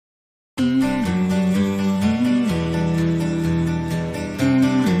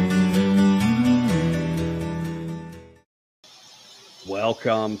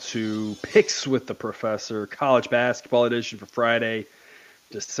welcome to Picks with the Professor, college basketball edition for Friday,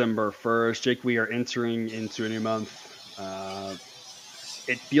 December 1st. Jake, we are entering into a new month.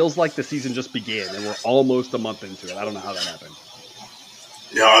 It feels like the season just began, and we're almost a month into it. I don't know how that happened.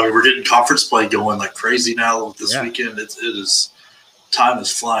 Yeah, I mean, we're getting conference play going like crazy now this weekend. Time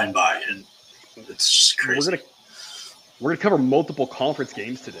is flying by, and it's just crazy. We're gonna cover multiple conference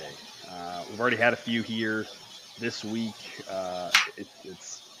games today. We've already had a few here this week.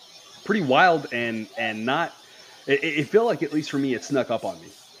 It's pretty wild and not. It felt like, at least for me, it snuck up on me.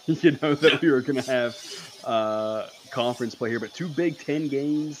 That we were gonna have conference play here, but 2 Big Ten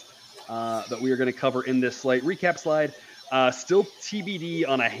games that we are going to cover in this slate. Recap slide. Still TBD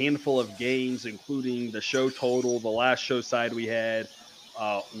on a handful of games, including the show total, the last show side we had,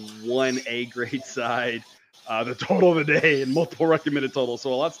 1 A grade side, the total of the day, and multiple recommended totals.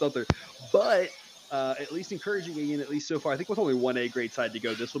 So a lot of stuff there. But at least encouraging again, at least so far. I think with only 1 A grade side to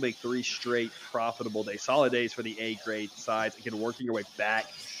go, this will make 3 straight profitable days. Solid days for the A grade sides. Again, working your way back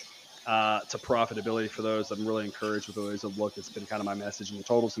to profitability for those. I'm really encouraged with the ways of look. It's been kind of my message, and the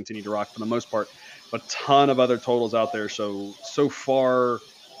totals continue to rock for the most part. A ton of other totals out there. So far,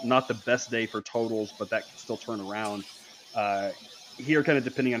 not the best day for totals, but that can still turn around here, kind of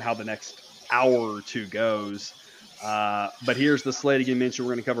depending on how the next hour or two goes. But here's the slate again. Mentioned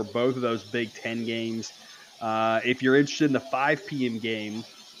we're going to cover both of those Big Ten games. If you're interested in the 5 p.m. game,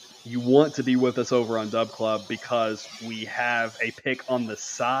 you want to be with us over on Dub Club, because we have a pick on the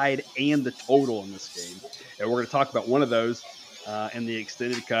side and the total in this game. And we're going to talk about one of those in the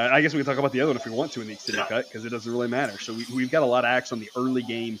extended cut. I guess we can talk about the other one if we want to in the extended cut, because it doesn't really matter. So we've got a lot of action on the early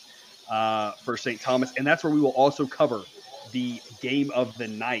game for St. Thomas. And that's where we will also cover the game of the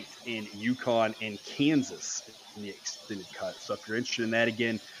night in UConn and Kansas in the extended cut. So if you're interested in that,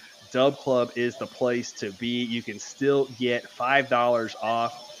 again, Dub Club is the place to be. You can still get $5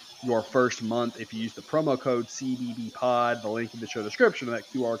 off your first month if you use the promo code CBB Pod. The link in the show description of that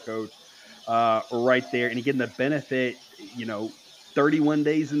QR code right there. And again, the benefit, 31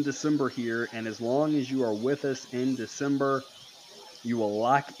 days in December here, and as long as you are with us in December, you will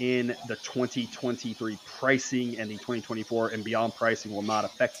lock in the 2023 pricing, and the 2024 and beyond pricing will not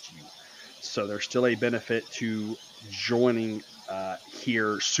affect you. So there's still a benefit to joining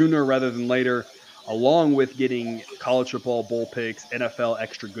here sooner rather than later, along with getting college football bowl picks, NFL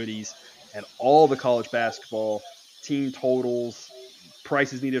extra goodies, and all the college basketball team totals,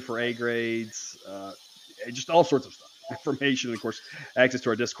 prices needed for A grades, just all sorts of stuff. Information, and of course, access to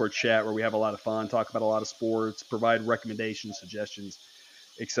our Discord chat where we have a lot of fun, talk about a lot of sports, provide recommendations, suggestions,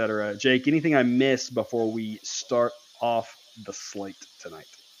 etc. Jake, anything I missed before we start off the slate tonight?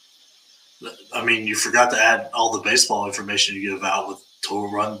 I mean, you forgot to add all the baseball information you give out with total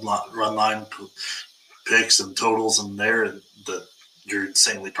run line picks and totals in there, and you're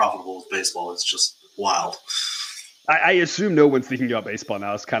insanely profitable with baseball. It's just wild. I assume no one's thinking about baseball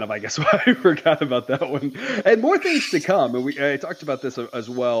now. It's kind of, I guess, why I forgot about that one. And more things to come. And I talked about this as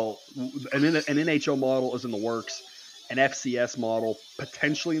well. An NHL model is in the works. An FCS model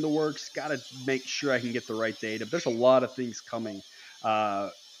potentially in the works. Got to make sure I can get the right data. But there's a lot of things coming. I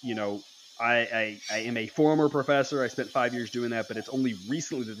am a former professor. I spent 5 years doing that, but it's only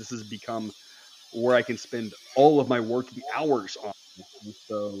recently that this has become where I can spend all of my working hours on. And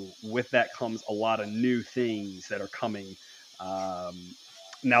so with that comes a lot of new things that are coming. Now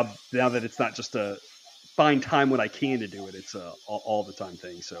that it's not just a find time when I can to do it, it's a all the time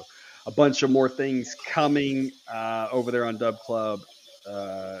thing. So a bunch of more things coming over there on Dub Club.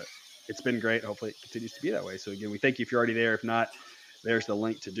 It's been great. Hopefully it continues to be that way. So again, we thank you if you're already there. If not, there's the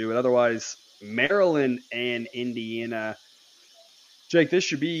link to do it. Otherwise, Maryland and Indiana. Jake, this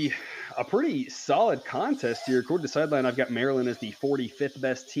should be a pretty solid contest here. According to Sideline, I've got Maryland as the 45th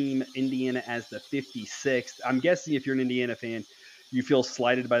best team, Indiana as the 56th. I'm guessing if you're an Indiana fan, you feel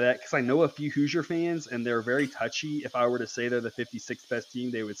slighted by that, because I know a few Hoosier fans, and they're very touchy. If I were to say they're the 56th best team,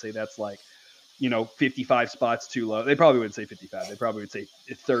 they would say that's like, 55 spots too low. They probably wouldn't say 55. They probably would say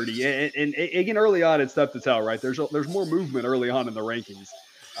 30. And again, early on, it's tough to tell, right? There's more movement early on in the rankings.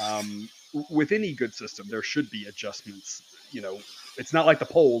 With any good system, there should be adjustments. It's not like the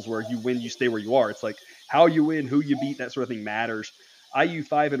polls where you win, you stay where you are. It's like how you win, who you beat, that sort of thing matters. IU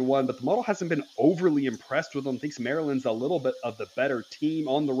 5-1, but the model hasn't been overly impressed with them. Thinks Maryland's a little bit of the better team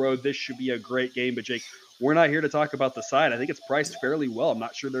on the road. This should be a great game. But Jake, we're not here to talk about the side. I think it's priced fairly well. I'm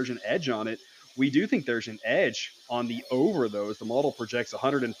not sure there's an edge on it. We do think there's an edge on the over, though, as the model projects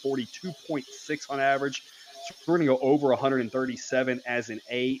 142.6 on average. So we're going to go over 137 as an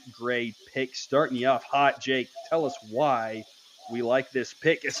A-grade pick. Starting you off hot, Jake, tell us why we like this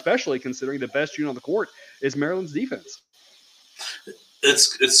pick, especially considering the best unit on the court is Maryland's defense.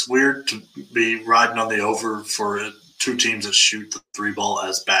 It's weird to be riding on the over for two teams that shoot the three ball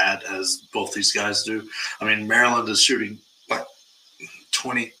as bad as both these guys do. I mean, Maryland is shooting like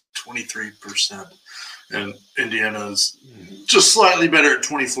 23%, and Indiana is just slightly better at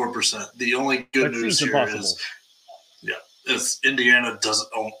 24%. The only good news here is Indiana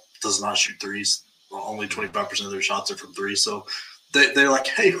does not shoot threes. Only 25% of their shots are from three. So they're like,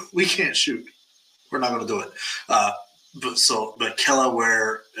 hey, we can't shoot. We're not going to do it. But Kella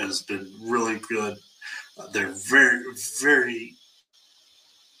Ware has been really good. They're very, very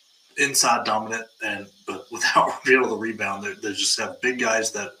inside dominant, but without being able to rebound, they just have big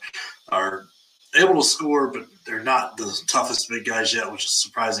guys that are able to score, but they're not the toughest big guys yet, which is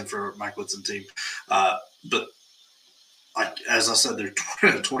surprising for Mike Woodson team. But as I said, they're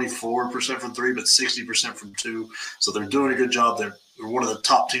 24% from three, but 60% from two. So they're doing a good job. They're one of the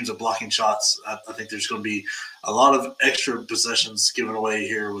top teams at blocking shots. I think there's going to be a lot of extra possessions given away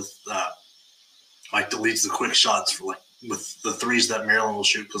here with Mike deletes the quick shots for with the threes that Maryland will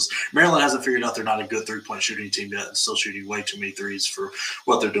shoot, because Maryland hasn't figured out they're not a good three-point shooting team yet and still shooting way too many threes for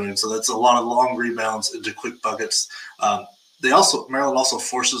what they're doing. So that's a lot of long rebounds into quick buckets. Maryland also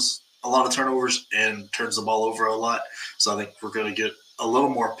forces a lot of turnovers and turns the ball over a lot. So I think we're going to get a little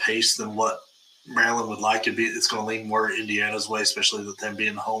more pace than what Maryland would like to be. It's going to lean more Indiana's way, especially with them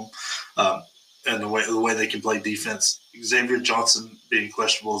being home. And the way they can play defense. Xavier Johnson being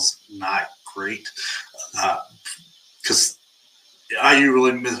questionable is not great, because IU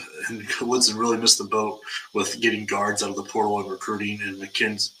and Woodson really missed the boat with getting guards out of the portal and recruiting, and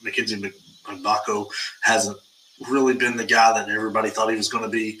Mackenzie Mbako hasn't really been the guy that everybody thought he was going to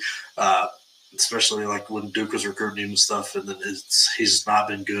be, especially like when Duke was recruiting him and stuff, and then he's not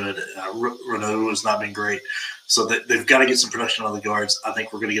been good. Renaud has not been great. So they've got to get some production on the guards. I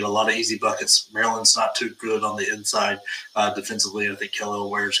think we're going to get a lot of easy buckets. Maryland's not too good on the inside defensively. I think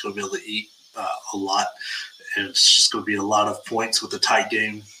Kelly Ware is going to be able to eat a lot, and it's just going to be a lot of points with the tight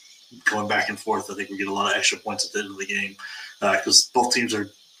game going back and forth. I think we get a lot of extra points at the end of the game because both teams are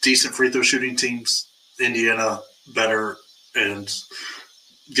decent free throw shooting teams. Indiana better and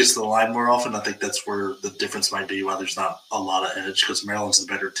gets to the line more often. I think that's where the difference might be, why there's not a lot of edge, because Maryland's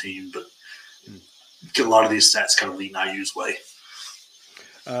the better team, but a lot of these stats kind of lean IU's way.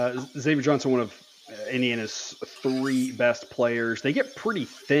 Xavier Johnson, one of Indiana's three best players. They get pretty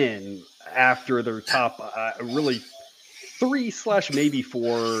thin after their top really 3/maybe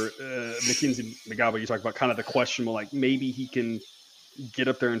 4. Mackenzie Mbako, you talked about kind of the questionable, like maybe he can get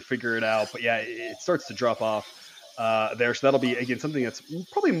up there and figure it out. But yeah, it starts to drop off there. So that'll be, again, something that's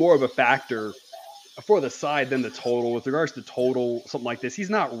probably more of a factor for the side than the total. With regards to total, something like this, you're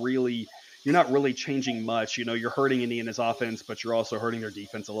not really changing much. You're hurting Indiana's offense, but you're also hurting their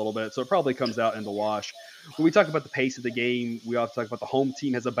defense a little bit. So it probably comes out in the wash. When we talk about the pace of the game, we also talk about the home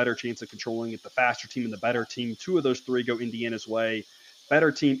team has a better chance of controlling it, the faster team and the better team. 2 of those 3 go Indiana's way.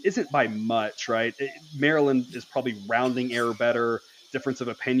 Better team isn't by much, right? Maryland is probably rounding error better, difference of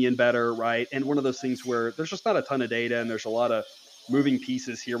opinion better, right? And one of those things where there's just not a ton of data and there's a lot of moving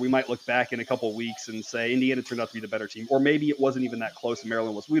pieces here. We might look back in a couple of weeks and say Indiana turned out to be the better team, or maybe it wasn't even that close and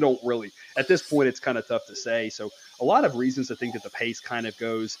Maryland was. We don't really, at this point, it's kind of tough to say. So a lot of reasons to think that the pace kind of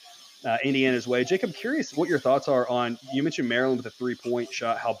goes Indiana's way. Jake, I'm curious what your thoughts are on, you mentioned Maryland with a 3-point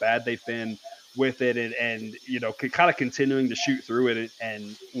shot, how bad they've been with it and kind of continuing to shoot through it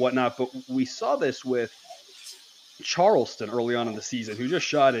and whatnot. But we saw this with Charleston early on in the season, who just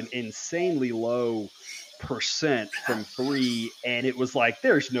shot an insanely low percent from 3, and it was like,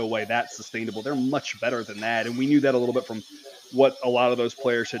 there's no way that's sustainable. They're much better than that, and we knew that a little bit from what a lot of those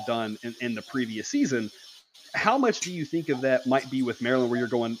players had done in the previous season. How much do you think of that might be with Maryland, where you're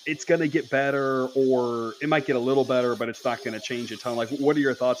going, it's going to get better, or it might get a little better, but it's not going to change a ton? Like, what are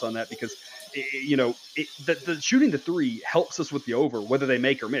your thoughts on that? Because the shooting the 3 helps us with the over, whether they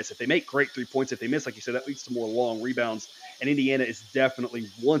make or miss. If they make, great, 3 points. If they miss, like you said, that leads to more long rebounds. And Indiana is definitely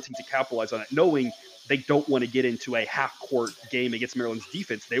wanting to capitalize on it, knowing they don't want to get into a half-court game against Maryland's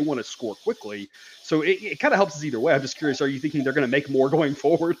defense. They want to score quickly. So it kind of helps us either way. I'm just curious, are you thinking they're going to make more going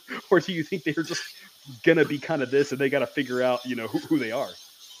forward, or do you think they're just going to be kind of this and they got to figure out, who they are?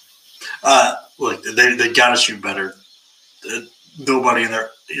 Look, they got to shoot better. Nobody in there.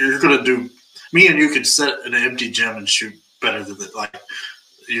 You're going to do – me and you could sit in an empty gym and shoot better than – like,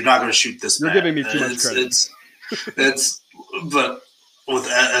 you're not going to shoot this You're bad. Giving me too much credit. But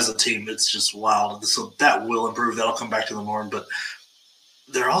as a team, it's just wild. So that will improve. That'll come back to the norm. But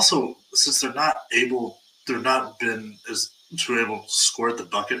they're also, since they're not been as able to score at the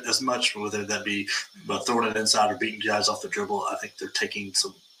bucket as much, whether that be throwing it inside or beating guys off the dribble. I think they're taking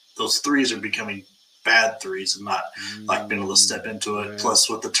those threes are becoming bad threes and not like being able to step into it. Plus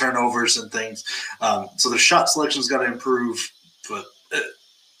with the turnovers and things, so their shot selection's got to improve. But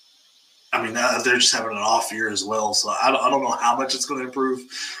I mean, they're just having an off year as well, so I don't know how much it's going to improve,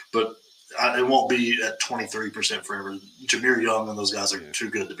 but it won't be at 23% forever. Jameer Young and those guys are too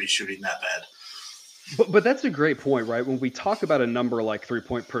good to be shooting that bad. But that's a great point, right? When we talk about a number like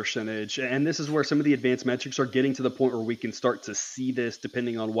 3-point percentage, and this is where some of the advanced metrics are getting to the point where we can start to see this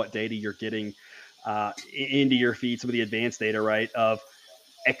depending on what data you're getting into your feed, some of the advanced data, right, of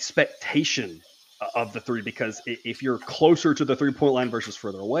expectation of the three. Because if you're closer to the 3-point line versus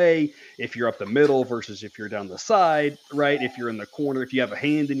further away, if you're up the middle versus if you're down the side, right, if you're in the corner, if you have a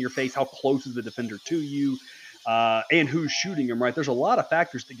hand in your face, how close is the defender to you? And who's shooting them, right? There's a lot of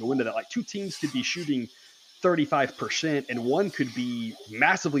factors that go into that. Like two teams could be shooting 35% and one could be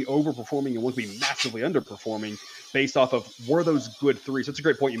massively overperforming and one could be massively underperforming based off of were those good threes. That's a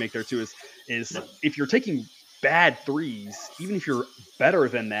great point you make there too, is if you're taking bad threes, even if you're better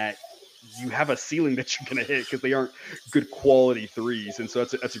than that, you have a ceiling that you're going to hit because they aren't good quality threes. And so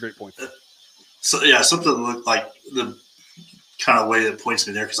that's a great point there. So yeah, something that looked like the kind of way that points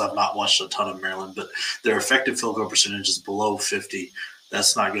me there, because I've not watched a ton of Maryland, but their effective field goal percentage is below 50.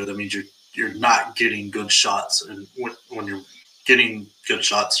 That's not good. That means you're not getting good shots, and when you're getting good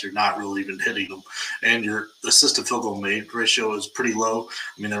shots, you're not really even hitting them. And your assisted field goal made ratio is pretty low.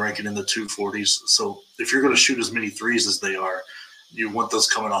 I mean, they're ranking in the 240s. So if you're going to shoot as many threes as they are, you want those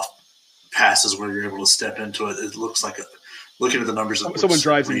coming off passes where you're able to step into it. It looks like looking at the numbers. Someone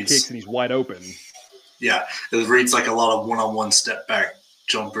drives and he kicks and he's wide open. Yeah, it reads like a lot of one-on-one step back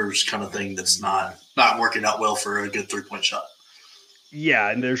jumpers kind of thing that's not working out well for a good 3-point shot.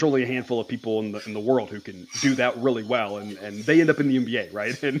 Yeah, and there's only a handful of people in the world who can do that really well, and they end up in the NBA,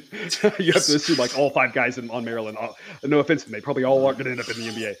 right? And you have to assume like all 5 guys on Maryland. No offense to them, they probably all aren't going to end up in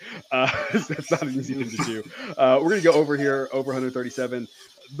the NBA. That's not an easy thing to do. We're going to go over here, over 137.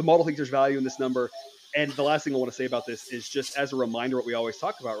 The model thinks there's value in this number. And the last thing I want to say about this is just as a reminder, what we always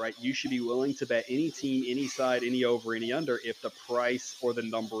talk about, right? You should be willing to bet any team, any side, any over, any under if the price or the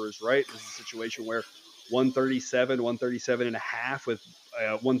number is right. This is a situation where 137 and a half with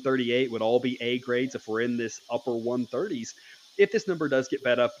 138 would all be A grades if we're in this upper 130s. If this number does get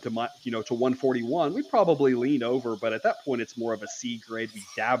bet up to 141, we probably lean over, but at that point it's more of a C grade. We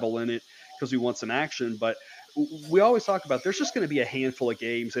dabble in it because we want some action, but we always talk about there's just going to be a handful of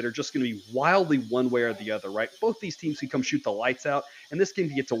games that are just going to be wildly one way or the other, right? Both these teams can come shoot the lights out, and this game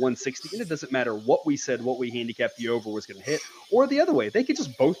can get to 160, and it doesn't matter what we said, what we handicapped the over was going to hit, or the other way. They could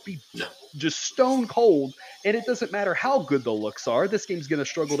just both be just stone cold, and it doesn't matter how good the looks are. This game's going to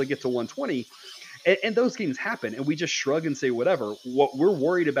struggle to get to 120, and those games happen, and we just shrug and say whatever. What we're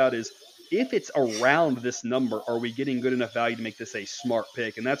worried about is if it's around this number, are we getting good enough value to make this a smart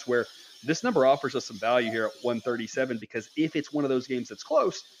pick? And that's where this number offers us some value here at 137, because if it's one of those games that's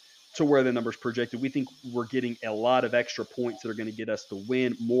close to where the number's projected, we think we're getting a lot of extra points that are going to get us to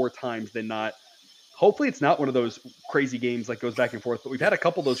win more times than not. Hopefully it's not one of those crazy games like goes back and forth, but we've had a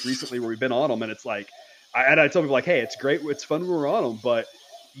couple of those recently where we've been on them, and it's like, I tell people like, hey, it's great, it's fun when we're on them, but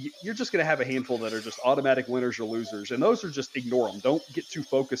you're just going to have a handful that are just automatic winners or losers, and those are just ignore them. Don't get too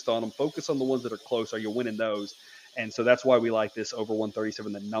focused on them. Focus on the ones that are close. Are you winning those? And so that's why we like this over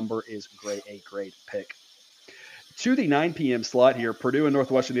 137. The number is a great pick. To the 9 p.m. slot here, Purdue and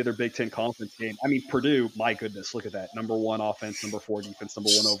Northwestern, the other Big Ten conference game. I mean, Purdue, my goodness, look at that. Number 1 offense, number 4 defense, number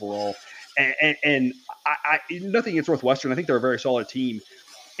 1 overall. And I nothing against Northwestern. I think they're a very solid team.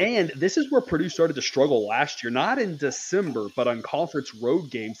 And this is where Purdue started to struggle last year, not in December, but on conference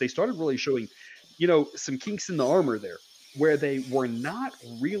road games. They started really showing, some kinks in the armor there, where they were not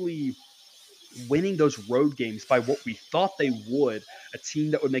really winning those road games by what we thought they would, a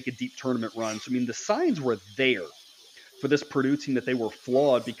team that would make a deep tournament run. So, I mean, the signs were there for this Purdue team that they were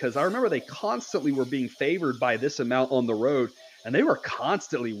flawed, because I remember they constantly were being favored by this amount on the road, and they were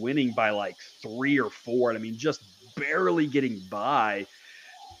constantly winning by like 3 or 4. And I mean, just barely getting by.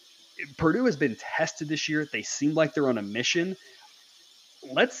 Purdue has been tested this year. They seem like they're on a mission.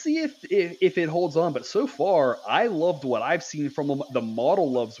 Let's see if it holds on. But so far, I loved what I've seen from them. The model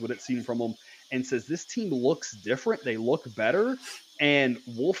loves what it's seen from them and says this team looks different. They look better, and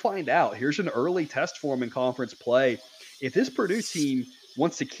we'll find out. Here's an early test for them in conference play. If this Purdue team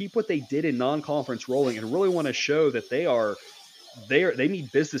wants to keep what they did in non-conference rolling and really want to show that they mean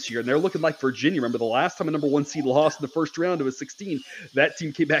business here, and they're looking like Virginia. Remember the last time a number 1 seed lost in the first round of a 16, that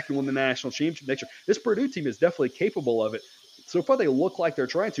team came back and won the national championship next year. This Purdue team is definitely capable of it. So far, they look like they're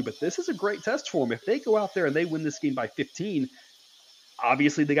trying to, but this is a great test for them. If they go out there and they win this game by 15,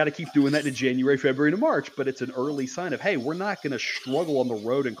 obviously they got to keep doing that in January, February, and March, but it's an early sign of, hey, we're not going to struggle on the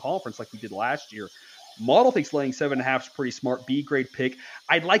road in conference like we did last year. Model thinks laying 7.5 is pretty smart. B grade pick.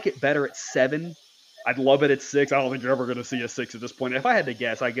 I'd like it better at 7. I'd love it at 6. I don't think you're ever going to see a 6 at this point. If I had to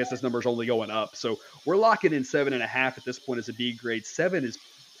guess, I guess this number's only going up. So we're locking in 7.5 at this point as a B grade. 7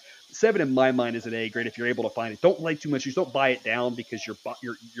 in my mind is an A grade if you're able to find it. Don't lay too much. Just don't buy it down because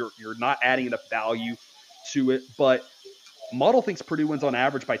you're not adding enough value to it. But Model thinks Purdue wins on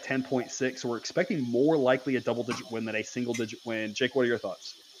average by 10.6, so we're expecting more likely a double-digit win than a single-digit win. Jake, what are your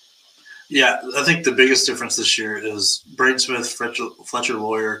thoughts? Yeah, I think the biggest difference this year is Braden Smith, Fletcher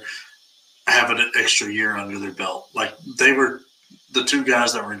Lawyer have an extra year under their belt. Like, they were the two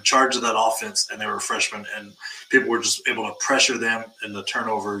guys that were in charge of that offense, and they were freshmen, and people were just able to pressure them in the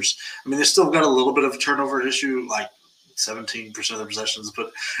turnovers. I mean, they still got a little bit of a turnover issue, like 17% of the possessions,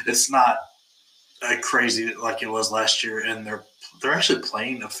 but it's not crazy like it was last year, and they're actually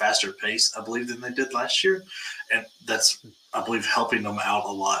playing a faster pace, I believe, than they did last year, and that's, I believe, helping them out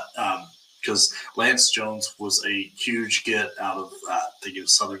a lot because Lance Jones was a huge get out of I think it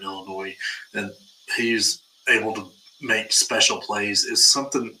was Southern Illinois, and he's able to make special plays. Is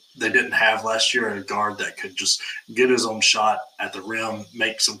something they didn't have last year, a guard that could just get his own shot at the rim,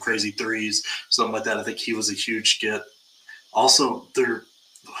 make some crazy threes, something like that. I think he was a huge get. Also,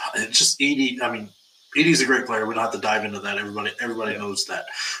 just Edey. I mean, Edey's a great player. We don't have to dive into that. Everybody knows that.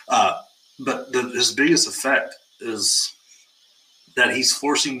 But his biggest effect is that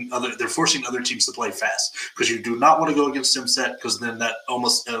they're forcing other teams to play fast, because you do not want to go against him set, because then that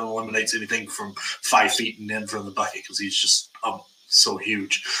almost eliminates anything from 5 feet and in from the bucket, because he's just so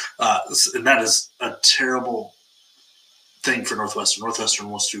huge. And that is a terrible thing for Northwestern. Northwestern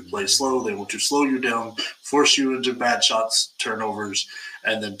wants to play slow. They want to slow you down, force you into bad shots, turnovers,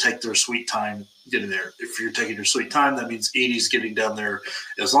 and then take their sweet time getting there. If you're taking your sweet time, that means Edey's getting down there.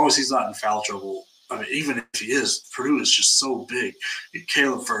 As long as he's not in foul trouble, I mean, even if he is, Purdue is just so big.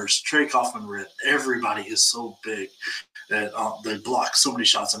 Caleb First, Trey Kaufman-Ritt, everybody is so big that they block so many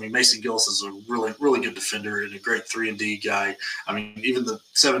shots. I mean, Mason Gillis is a really, really good defender and a great 3-and-D guy. I mean, even the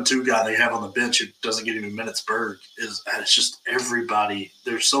 7-2 guy they have on the bench who doesn't get any minutes, Berg, it's just everybody.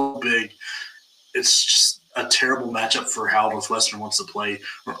 They're so big. It's just a terrible matchup for how Northwestern wants to play,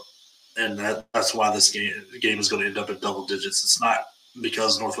 and that's why this game is going to end up at double digits. It's not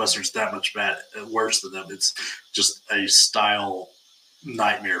because Northwestern's that much worse than them. It's just a style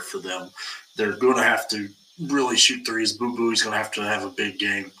nightmare for them. They're going to have to really shoot threes. Boo Boo's going to have a big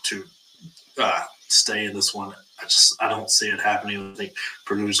game to stay in this one. I don't see it happening. I think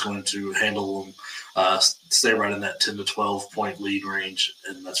Purdue's going to handle them, stay right in that 10 to 12 point lead range,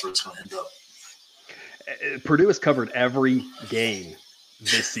 and that's where it's going to end up. Purdue has covered every game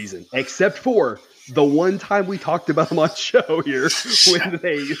this season, except for the one time we talked about them on show here when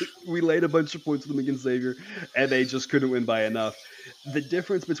we laid a bunch of points with them against Xavier, and they just couldn't win by enough. The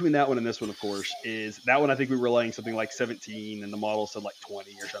difference between that one and this one, of course, is that one I think we were laying something like 17, and the model said like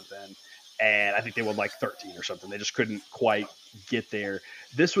 20 or something. And I think they won like 13 or something. They just couldn't quite get there.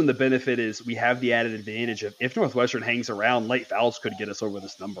 This one, the benefit is we have the added advantage of if Northwestern hangs around, late fouls could get us over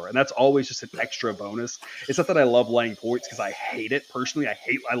this number. And that's always just an extra bonus. It's not that I love laying points because I hate it personally.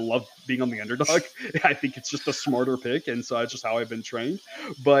 I love being on the underdog. I think it's just a smarter pick. And so that's just how I've been trained.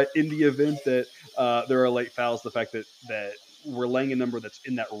 But in the event that there are late fouls, the fact that we're laying a number that's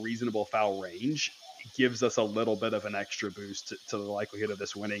in that reasonable foul range gives us a little bit of an extra boost to the likelihood of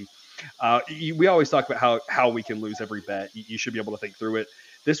this winning. We always talk about how we can lose every bet. You should be able to think through it.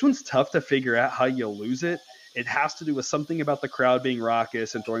 This one's tough to figure out how you lose it. It has to do with something about the crowd being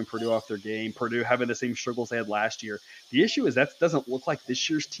raucous and throwing Purdue off their game. Purdue having the same struggles they had last year. The issue is that doesn't look like this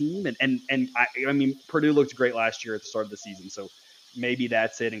year's team. And I mean, Purdue looked great last year at the start of the season. So maybe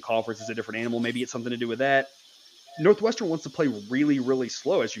that's it. And conference is a different animal. Maybe it's something to do with that. Northwestern wants to play really, really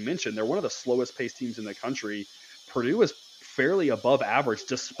slow. As you mentioned, they're one of the slowest paced teams in the country. Purdue is fairly above average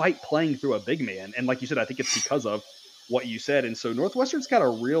despite playing through a big man. And like you said, I think it's because of what you said. And so Northwestern's got a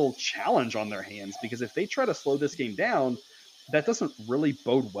real challenge on their hands, because if they try to slow this game down, that doesn't really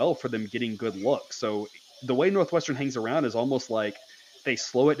bode well for them getting good looks. So the way Northwestern hangs around is almost like they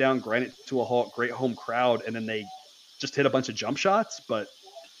slow it down, grind it to a halt, great home crowd, and then they just hit a bunch of jump shots. But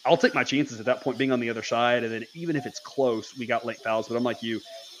I'll take my chances at that point being on the other side. And then even if it's close, we got late fouls, but I'm like you,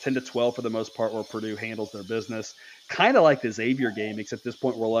 10 to 12 for the most part, where Purdue handles their business. Kind of like the Xavier game, except at this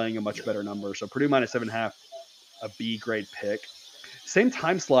point we're laying a much better number. So Purdue minus 7.5, a B grade pick. Same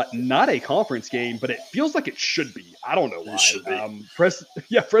time slot, not a conference game, but it feels like it should be. I don't know why. It should be.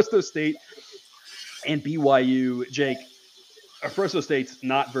 Fresno State and BYU. Jake, Fresno State's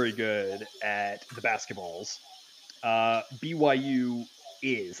not very good at the basketballs. BYU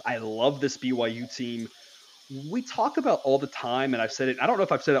is. I love this BYU team. we talk about all the time, and I've said it, I don't know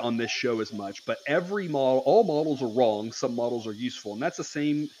if I've said it on this show as much, but all models are wrong. Some models are useful. And that's the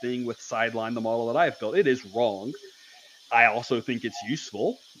same thing with Sideline, the model that I've built. It is wrong. I also think it's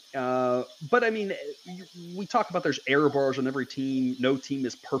useful. But I mean, we talk about there's error bars on every team. No team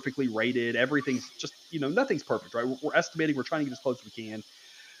is perfectly rated. Everything's just, nothing's perfect, right? We're estimating, we're trying to get as close as we can.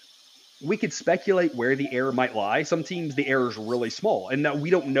 We could speculate where the error might lie. Some teams, the error is really small, and we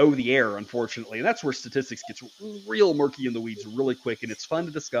don't know the error, unfortunately. And that's where statistics gets real murky in the weeds really quick, and it's fun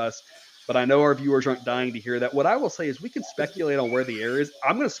to discuss. But I know our viewers aren't dying to hear that. What I will say is we can speculate on where the error is.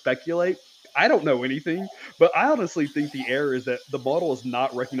 I'm going to speculate. I don't know anything, but I honestly think the error is that the model is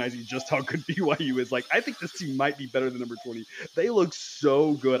not recognizing just how good BYU is. Like, I think this team might be better than number 20. They look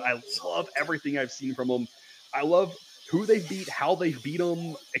so good. I love everything I've seen from them. I love who they've beat, how they've beat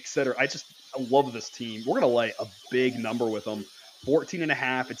them, etc. I love this team. We're going to lay a big number with them.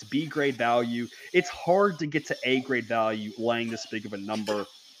 14.5. It's B grade value. It's hard to get to A grade value laying this big of a number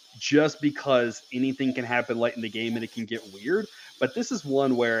just because anything can happen late in the game and it can get weird. But this is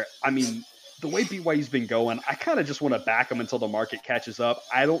one where, I mean, the way BYU's been going, I kind of just want to back them until the market catches up.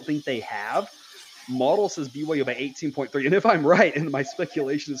 I don't think they have. Model says BYU by 18.3. And if I'm right and my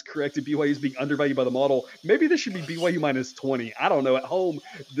speculation is correct and BYU is being undervalued by the model, maybe this should be BYU minus 20. I don't know. At home,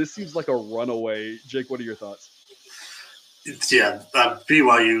 this seems like a runaway. Jake, what are your thoughts? Yeah,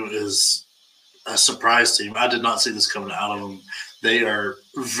 BYU is a surprise team. I did not see this coming out of them. They are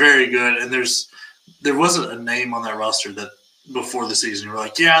very good. And there wasn't a name on that roster that before the season you were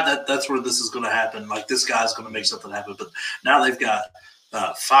like, yeah, that's where this is going to happen. Like, this guy's going to make something happen. But now they've got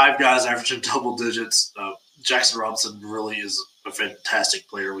 5 guys averaging double digits. Jackson Robinson really is a fantastic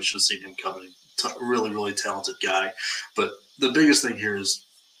player. We should have seen him coming. Really, really talented guy. But the biggest thing here is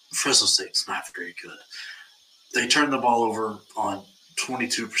Fresno State's not very good. They turn the ball over on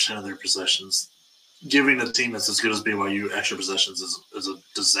 22% of their possessions. Giving a team that's as good as BYU extra possessions is a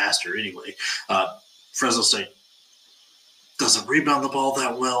disaster anyway. Fresno State doesn't rebound the ball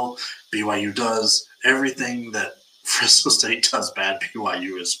that well. BYU does. Everything that Fresno State does bad,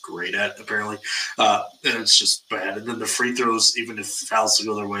 BYU is great at, apparently. And it's just bad. And then the free throws, even if fouls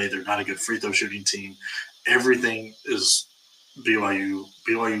go their way, they're not a good free throw shooting team. Everything is BYU.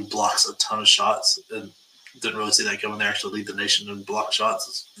 BYU blocks a ton of shots, and didn't really see that coming. They actually lead the nation in block shots.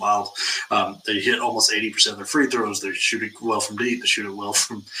 It's wild. They hit almost 80% of their free throws. They're shooting well from deep. They shoot it well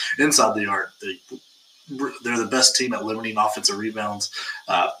from inside the arc. They're the best team at limiting offensive rebounds,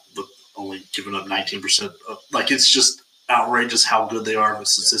 but only giving up 19%. Like, it's just outrageous how good they are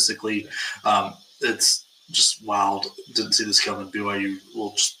statistically. It's just wild. Didn't see this coming. BYU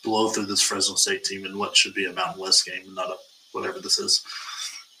will just blow through this Fresno State team in what should be a Mountain West game, and not a whatever this is.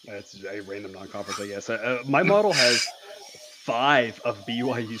 It's a random non-conference, I guess. My model has 5 of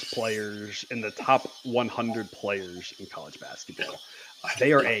BYU's players in the top 100 players in college basketball.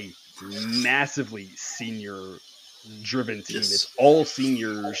 They are a massively senior-driven team. Yes. It's all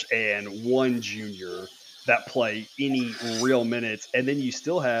seniors and 1 junior that play any real minutes. And then you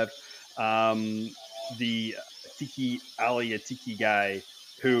still have the Tiki Aliatiki guy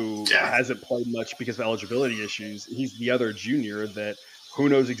who hasn't played much because of eligibility issues. He's the other junior that who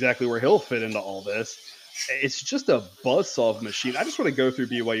knows exactly where he'll fit into all this. It's just a buzzsaw machine. I just want to go through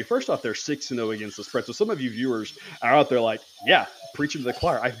BYU. First off, they're 6-0 against the spread. So some of you viewers are out there like, yeah, preaching to the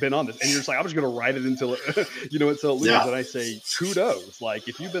choir. I've been on this. And you're just like, I'm just going to ride it until it loses. Yeah. And I say, kudos. Like,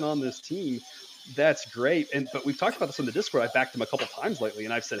 if you've been on this team, that's great. But we've talked about this on the Discord. I've backed them a couple times lately.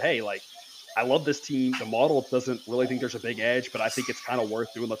 And I've said, hey, like, I love this team. The model doesn't really think there's a big edge, but I think it's kind of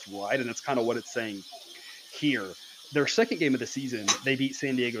worth doing. Let's ride. And that's kind of what it's saying here. Their second game of the season, they beat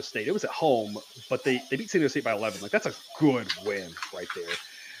San Diego State. It was at home, but they beat San Diego State by 11. Like, that's a good win right there.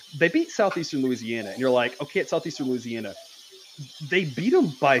 They beat Southeastern Louisiana, and you're like, okay, at Southeastern Louisiana, they beat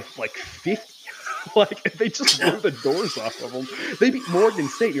them by like 50. Like, they just blew the doors off of them. They beat Morgan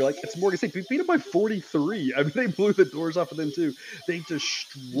State. You're like, it's Morgan State. They beat them by 43. I mean, they blew the doors off of them too. They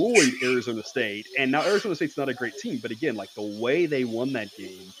destroyed Arizona State. And now Arizona State's not a great team, but again, like, the way they won that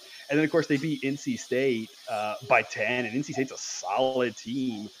game. And then, of course, they beat NC State by 10, and NC State's a solid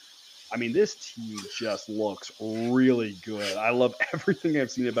team. I mean, this team just looks really good. I love everything I've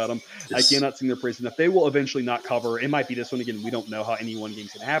seen about them. Yes. I cannot sing their praise enough. They will eventually not cover. It might be this one again. We don't know how any one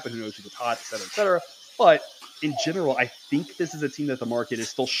game's going to happen. Who knows who gets hot, et cetera, et cetera. But in general, I think this is a team that the market is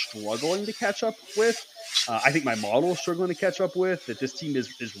still struggling to catch up with. I think my model is struggling to catch up with, that this team is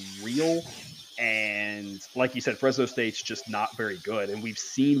real. And like you said, Fresno State's just not very good. And we've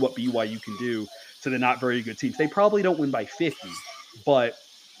seen what BYU can do to the not very good teams. They probably don't win by 50. But,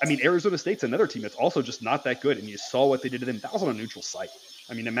 I mean, Arizona State's another team that's also just not that good. And you saw what they did to them. That was on a neutral site.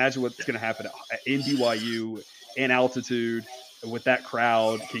 I mean, imagine what's going to happen in BYU in altitude with that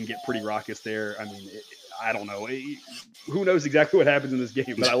crowd can get pretty raucous there. I mean, I don't know. Who knows exactly what happens in this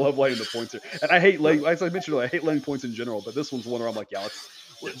game, but I love laying the points here. And I hate laying, as I mentioned, I hate laying points in general, but this one's one where I'm like, yeah,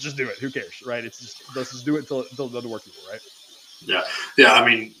 let's just do it. Who cares, right? Let's just do it until it doesn't work anymore, right? Yeah. I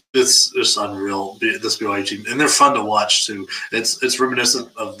mean, it's unreal. This BYU team, and they're fun to watch too. It's reminiscent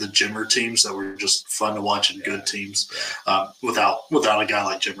of the Jimmer teams that were just fun to watch and good teams. Without a guy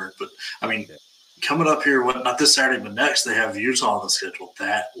like Jimmer, but I mean, coming up here, not this Saturday, but next they have Utah on the schedule.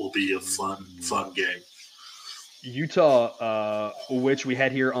 That will be a fun game. Utah, which we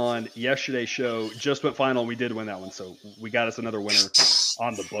had here on yesterday's show, just went final. And we did win that one, so we got us another winner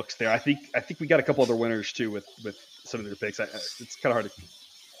on the books there. I think we got a couple other winners too with some of their picks. It's kind of hard to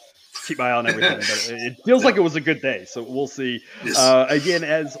keep my eye on everything, but it feels like it was a good day. So we'll see. Yes. Again,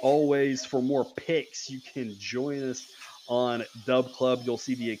 as always, for more picks, you can join us on Dub Club. You'll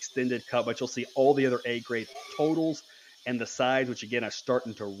see the extended cut, but you'll see all the other A-grade totals and the sides, which again are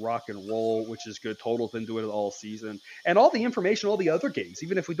starting to rock and roll, which is good. Total's been doing it all season. And all the information, all the other games,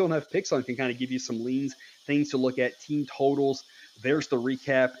 even if we don't have picks on, can kind of give you some leans, things to look at, team totals. There's the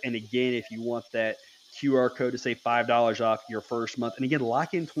recap. And again, if you want that QR code to save $5 off your first month. And again,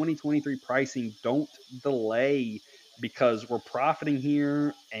 lock in 2023 pricing. Don't delay, because we're profiting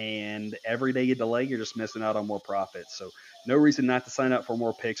here, and every day you delay, you're just missing out on more profits. So no reason not to sign up for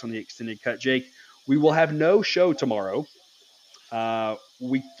more picks on the extended cut. Jake, we will have no show tomorrow.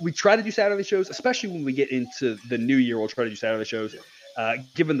 We try to do Saturday shows, especially when we get into the new year. We'll try to do Saturday shows.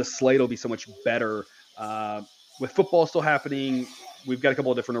 Given the slate will be so much better. With football still happening, we've got a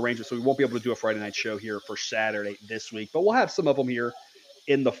couple of different arrangements, so we won't be able to do a Friday night show here for Saturday this week, but we'll have some of them here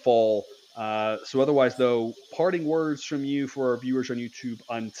in the fall. So otherwise, though, parting words from you for our viewers on YouTube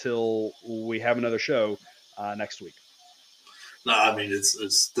until we have another show next week. No, I mean, this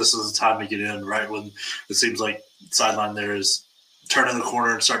is the time to get in, right when it seems like sideline there is turning the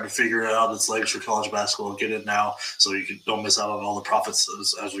corner and starting to figure out its legs for college basketball. Get in now so you don't miss out on all the profits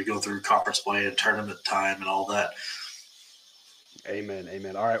as we go through conference play and tournament time and all that.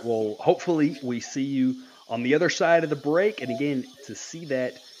 Amen. All right. Well, hopefully we see you on the other side of the break. And again, to see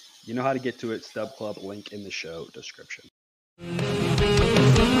that, you know how to get to it. Stub Club, link in the show description.